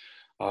Amazon.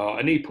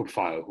 An EPUB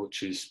file,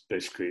 which is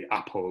basically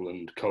Apple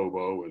and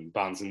Kobo and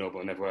Barnes &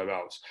 Noble and everywhere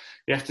else.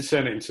 You have to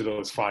turn it into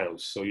those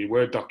files. So your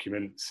Word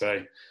document,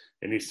 say,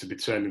 it needs to be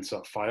turned into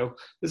that file.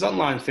 There's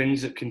online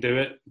things that can do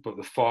it, but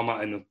the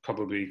formatting will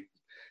probably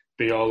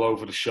be all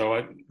over the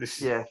show.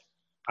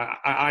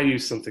 I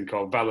use something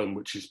called Vellum,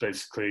 which is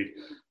basically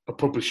a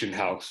publishing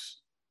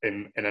house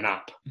in an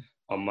app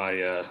on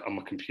my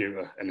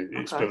computer, and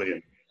it's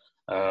brilliant.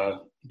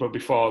 But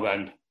before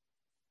then,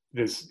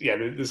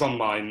 there's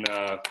online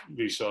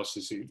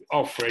resources,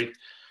 all free.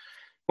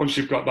 Once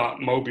you've got that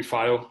Mobi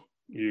file,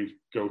 you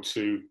go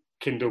to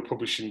Kindle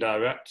Publishing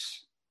Direct,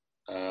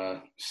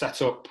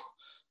 set up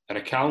an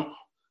account,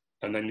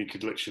 and then you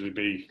could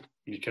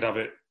have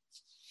it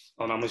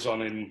on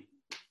Amazon in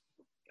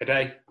a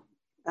day.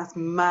 That's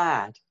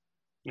mad.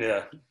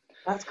 Yeah.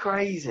 That's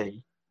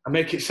crazy. I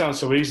make it sound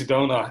so easy,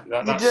 don't I?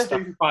 That's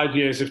 5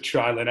 years of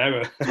trial and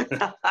error.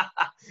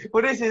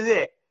 Well, this is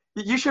it.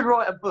 You should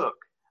write a book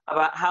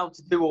about how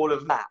to do all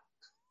of that.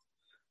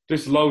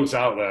 There's loads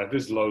out there.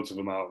 There's loads of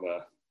them out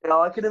there. Yeah,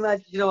 I can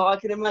imagine. I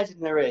can imagine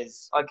there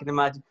is. I can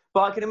imagine,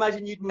 but I can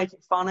imagine you'd make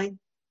it funny.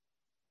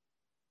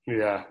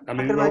 Yeah, I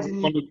mean,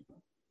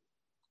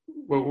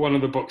 one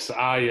of the books that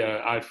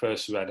I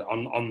first read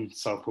on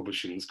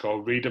self-publishing is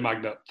called Reader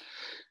Magnet,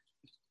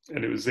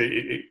 and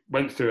it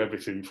went through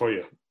everything for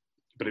you,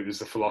 but it was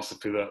the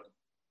philosophy that,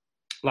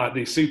 like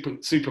the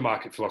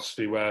supermarket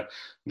philosophy, where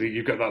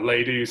you've got that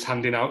lady who's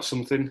handing out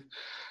something.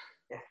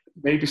 Yeah.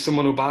 Maybe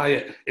someone will buy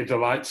it if they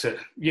liked it.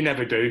 You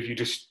never do. You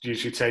just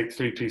usually take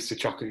 3 pieces of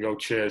chocolate and go,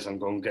 cheers, I'm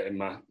going getting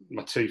my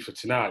tea for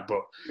tonight.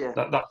 But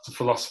that's the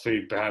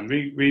philosophy behind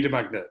Reader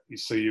Magnet.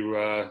 So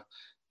you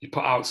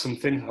put out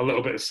something, a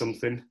little bit of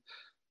something.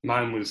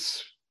 Mine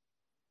was,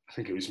 I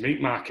think it was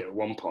Meat Market at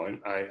one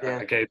point.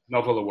 I gave a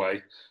novel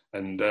away,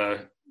 and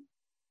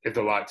if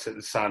they liked it,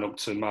 they sign up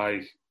to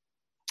my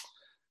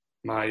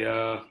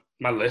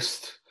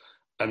list.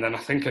 And then I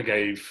think I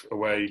gave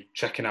away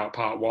Checking Out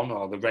Part 1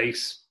 or The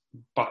Race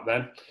back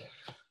then.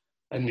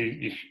 And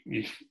you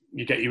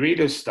get your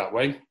readers that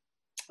way.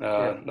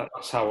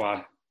 That's how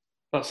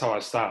I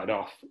started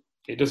off.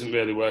 It doesn't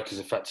really work as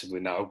effectively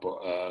now, but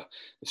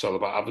it's all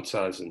about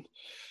advertising.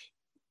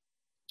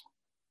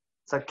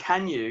 So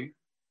can you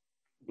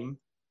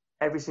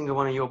every single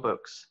one of your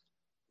books?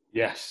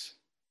 Yes.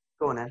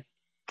 Go on then.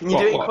 Can you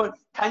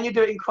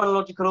do it in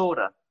chronological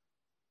order?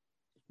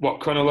 What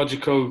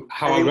chronological?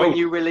 How and I wrote? When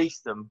you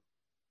released them.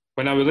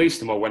 When I released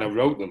them, or when I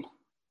wrote them?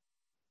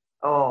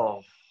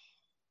 Oh.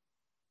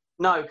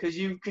 No, because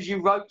you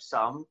wrote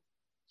some,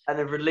 and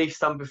then released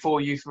some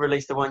before you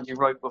released the ones you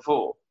wrote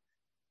before.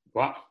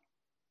 What?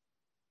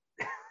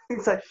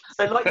 so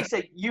like you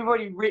said, you've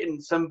already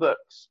written some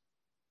books,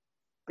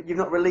 but you've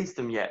not released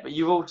them yet. But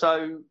you've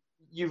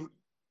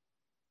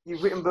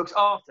written books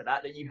after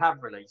that you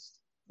have released.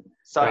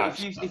 So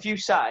if you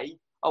say,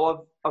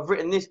 oh, I've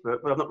written this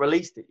book, but I've not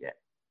released it yet.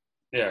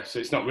 Yeah, so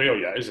it's not real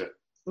yet, is it?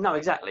 No,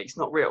 exactly. It's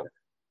not real.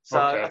 So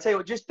I tell you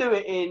what, just do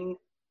it in.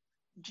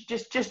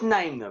 Just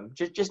name them.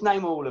 Just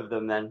name all of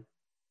them then.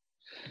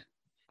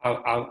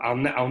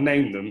 I'll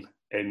name them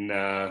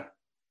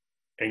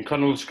in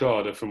chronological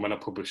order from when I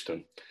published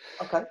them.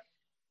 Okay.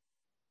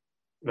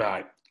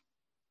 Right.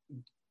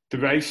 The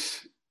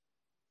Race,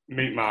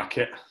 Meat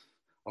Market.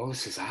 Oh,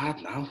 this is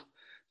hard now.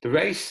 The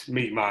Race,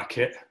 Meat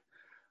Market.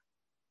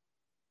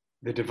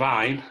 The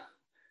Divine,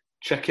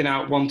 Checking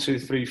Out 1, 2,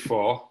 3,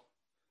 4.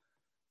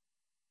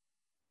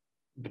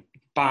 The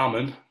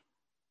Barman,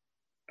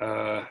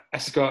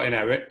 Escorting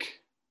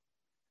Eric.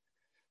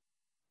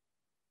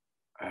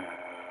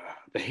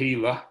 The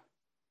Healer.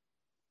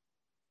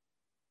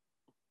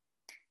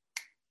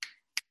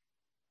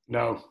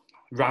 No,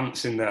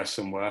 Rant's in there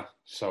somewhere.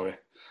 Sorry.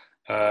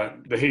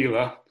 The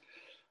Healer.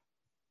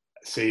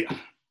 See,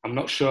 I'm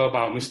not sure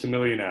about Mr.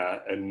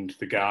 Millionaire and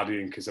The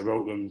Guardian because I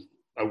wrote them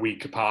a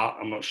week apart.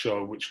 I'm not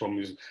sure which one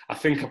was. I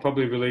think I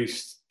probably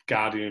released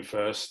Guardian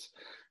first,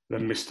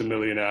 then Mr.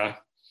 Millionaire,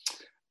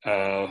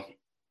 The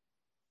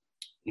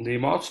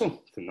Immortal.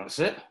 I think that's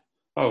it.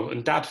 Oh,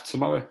 and Dad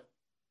tomorrow.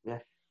 Yeah.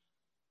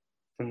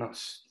 I think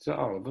is that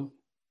all of them?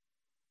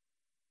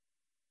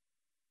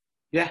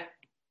 Yeah.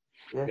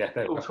 Yeah.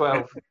 All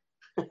 12.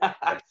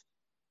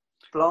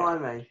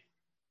 Blimey.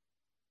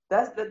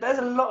 There's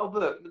a lot of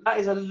books. That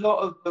is a lot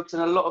of books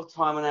and a lot of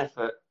time and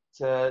effort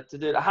to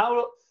do that.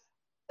 How,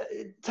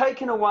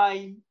 taking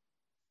away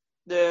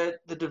the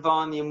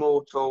Divine, the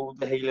Immortal,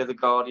 the Healer, the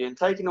Guardian,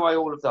 taking away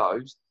all of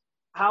those,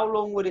 how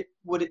long would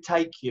it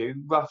take you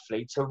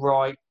roughly to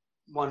write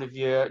one of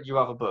your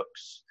other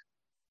books?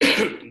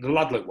 The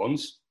Ladlet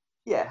ones.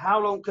 Yeah, how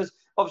long? Because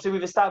obviously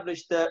we've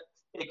established that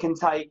it can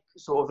take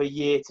sort of a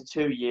year to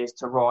 2 years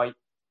to write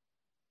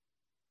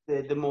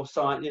the more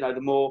science,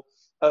 the more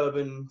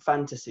urban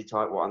fantasy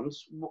type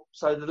ones.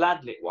 So the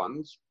Ladlit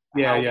ones,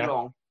 Yeah, how yeah.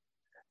 long?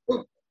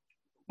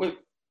 Well,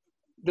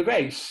 the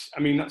race, I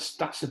mean,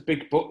 that's a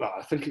big book. That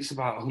I think it's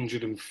about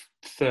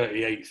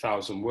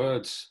 138,000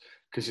 words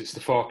because it's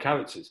the 4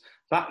 characters.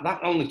 That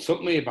only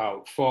took me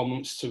about 4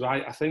 months to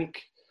write, I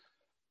think.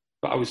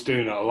 But I was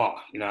doing it a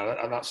lot, you know.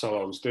 That's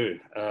all I was doing.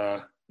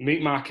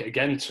 Meat Market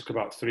again took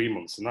about 3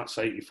 months, and that's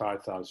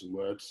 85,000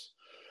 words.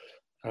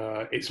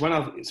 It's when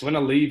I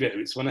leave it.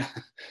 It's when I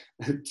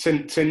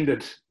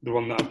Tindered, the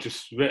one that I've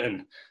just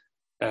written.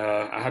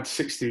 I had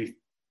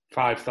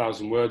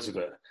 65,000 words of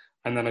it,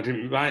 and then I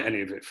didn't write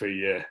any of it for a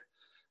year,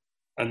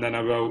 and then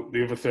I wrote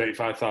the other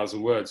 35,000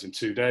 words in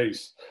 2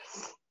 days.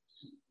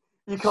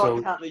 You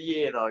can't count the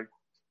year though.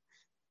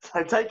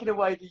 So taking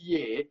away the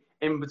year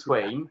in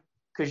between,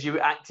 because you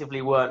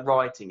actively weren't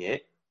writing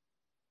it,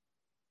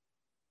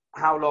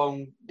 how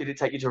long did it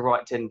take you to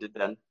write Tindered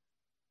then?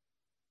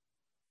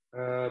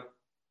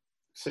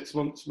 6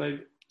 months,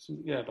 maybe.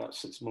 Yeah, about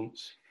 6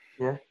 months.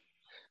 Yeah.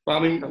 But I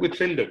mean, with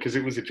Tinder, because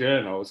it was a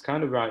journal, I was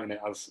kind of writing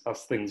it as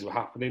things were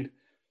happening.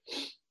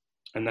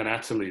 And then I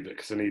had to leave it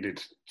because I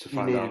needed to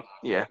find out.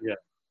 Yeah.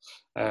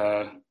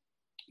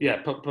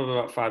 Yeah, probably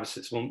about 5 or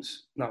 6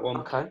 months, that one.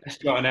 Okay.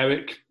 Escort and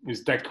Eric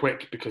was dead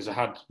quick because I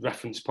had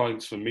reference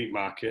points from Meat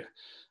Market.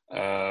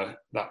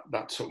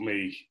 That took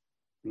me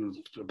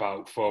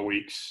about 4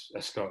 weeks,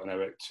 Escort and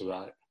Eric, to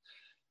write.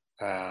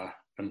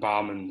 And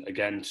Barman,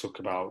 again, took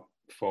about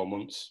 4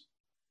 months.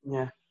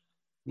 Yeah.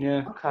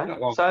 Yeah.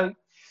 Okay.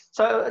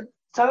 So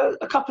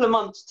a couple of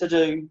months to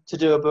do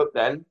a book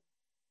then.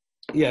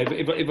 Yeah.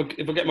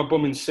 If I get my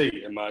bum in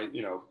seat and my,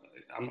 you know,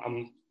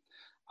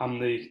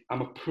 I'm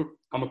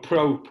a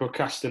pro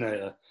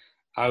procrastinator.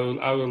 I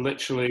will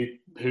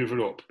literally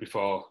hoover up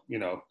before, you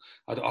know,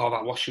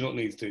 that washing up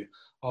needs to.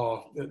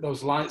 Oh,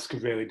 those lights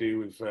could really do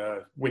with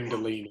window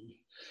leaning.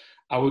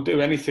 I will do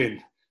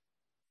anything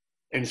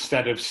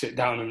instead of sit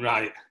down and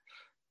write.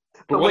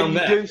 But when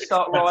you do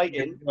start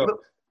writing,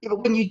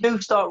 when you do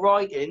start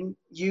writing,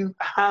 you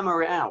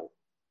hammer it out.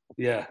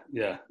 Yeah.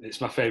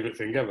 It's my favourite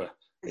thing ever.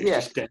 It's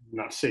just getting in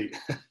that seat.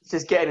 It's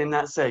just getting in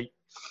that seat.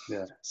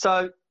 Yeah.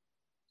 So,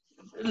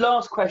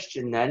 last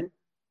question then.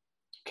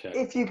 Okay.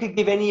 If you could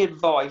give any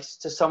advice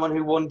to someone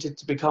who wanted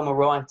to become a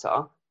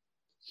writer,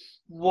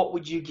 what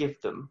would you give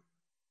them?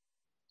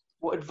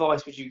 What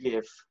advice would you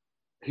give?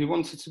 Who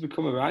wanted to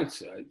become a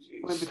writer?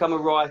 Become a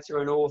writer,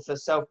 an author,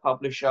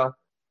 self-publisher.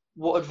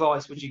 What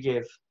advice would you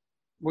give?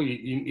 Well,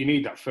 you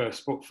need that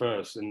first book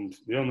first, and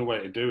the only way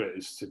to do it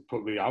is to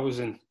put the hours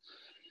in.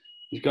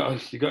 You got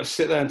to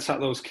sit there and tap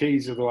those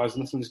keys, otherwise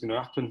nothing's going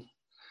to happen.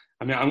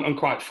 I mean, I'm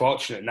quite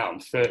fortunate now. I'm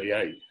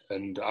 38,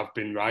 and I've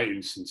been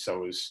writing since I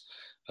was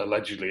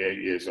allegedly 8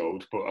 years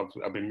old. But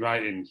I've been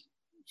writing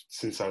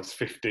since I was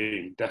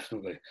 15,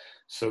 definitely.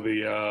 So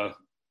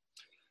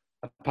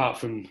apart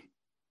from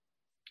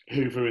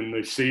hoovering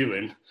the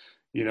ceiling,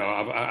 you know,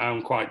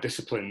 I'm quite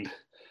disciplined.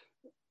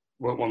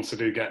 Once I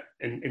do get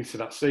into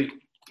that seat,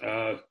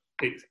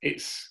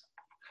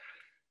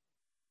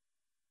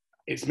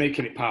 it's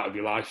making it part of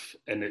your life,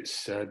 and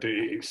it's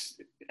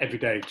every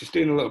day, just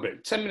doing a little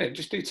bit. 10 minutes,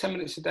 just do 10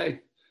 minutes a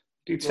day.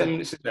 Do 10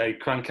 minutes a day,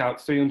 crank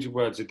out 300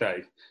 words a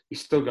day. You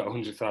still got a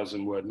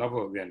 100,000 word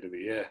novel at the end of the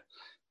year.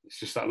 It's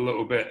just that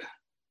little bit,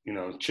 you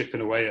know,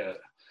 chipping away at it.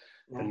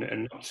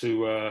 And not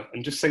to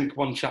and just think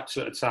one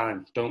chapter at a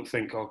time. Don't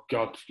think, oh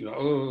God, you know,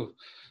 oh.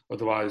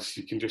 Otherwise,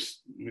 you can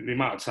just, the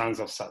amount of times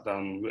I've sat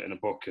down and written a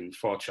book and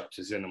 4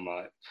 chapters in, I'm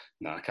like,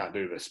 no, I can't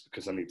do this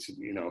because I need to,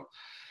 you know,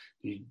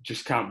 you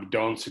just can't be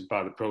daunted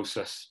by the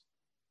process.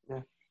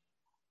 Yeah.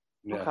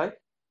 Okay.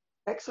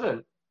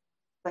 Excellent.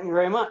 Thank you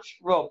very much,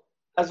 Rob.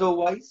 As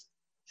always,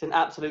 it's an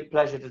absolute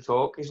pleasure to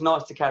talk. It's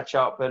nice to catch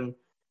up and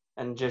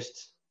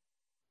just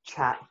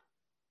chat.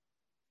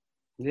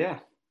 Yeah.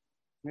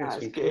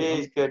 It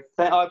is good.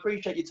 I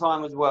appreciate your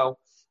time as well.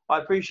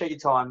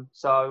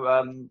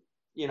 So,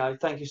 you know,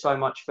 thank you so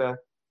much for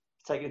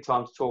taking the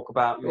time to talk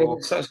about your...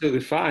 It's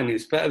absolutely fine.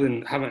 It's better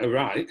than having to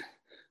write.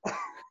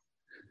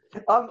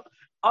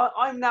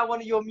 I'm now one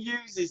of your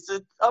muses.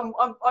 I'm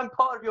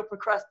part of your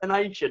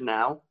procrastination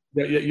now.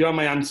 You're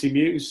my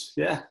anti-muse,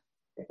 yeah.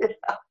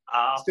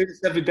 Let's do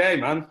this every day,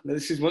 man.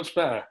 This is much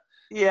better.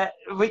 Yeah,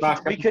 we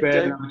could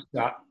do.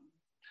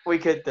 We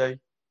could do.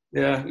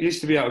 Yeah,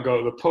 used to be able to go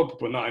to the pub,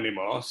 but not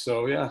anymore.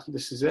 So yeah,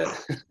 this is it.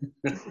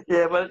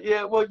 Well,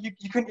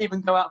 you couldn't even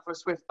go out for a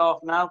swift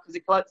half now because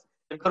they've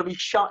got to be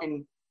shut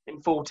in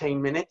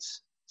 14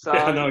 minutes. So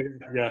yeah, I know.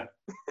 Yeah,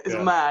 it's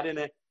mad, isn't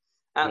it?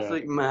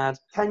 Absolutely mad.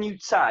 Can you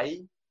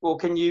say, or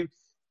can you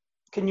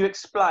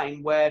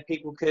explain where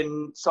people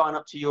can sign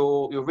up to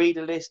your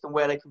reader list and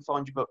where they can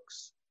find your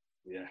books?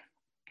 Yeah.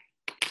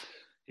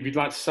 If you'd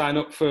like to sign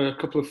up for a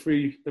couple of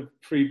free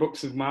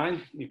books of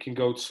mine, you can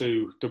go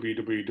to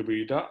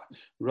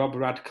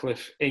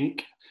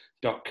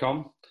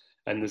www.robradcliffeinc.com,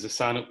 and there's a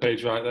sign up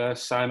page right there.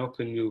 Sign up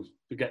and you'll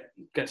get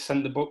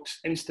sent the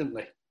books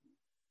instantly.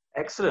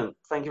 Excellent.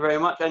 Thank you very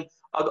much. And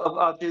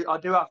I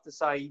do have to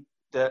say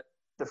that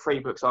the free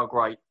books are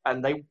great,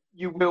 and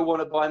you will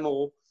want to buy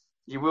more.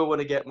 You will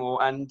want to get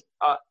more. And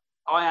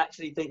I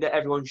actually think that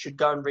everyone should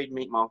go and read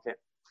Meat Market.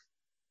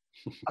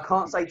 I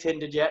can't say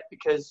Tindered yet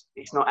because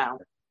it's not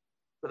out,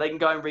 but they can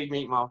go and read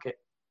Meat Market.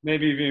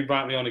 Maybe if you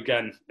invite me on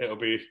again, it'll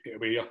be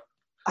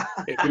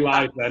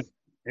live then,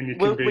 and you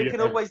can We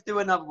can always do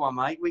another one,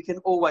 mate. We can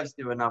always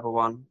do another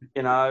one.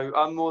 You know,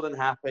 I'm more than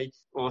happy.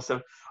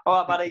 Awesome. All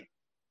right, buddy.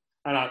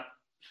 All right.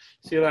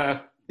 See you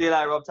later. See you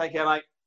later, Rob. Take care, mate.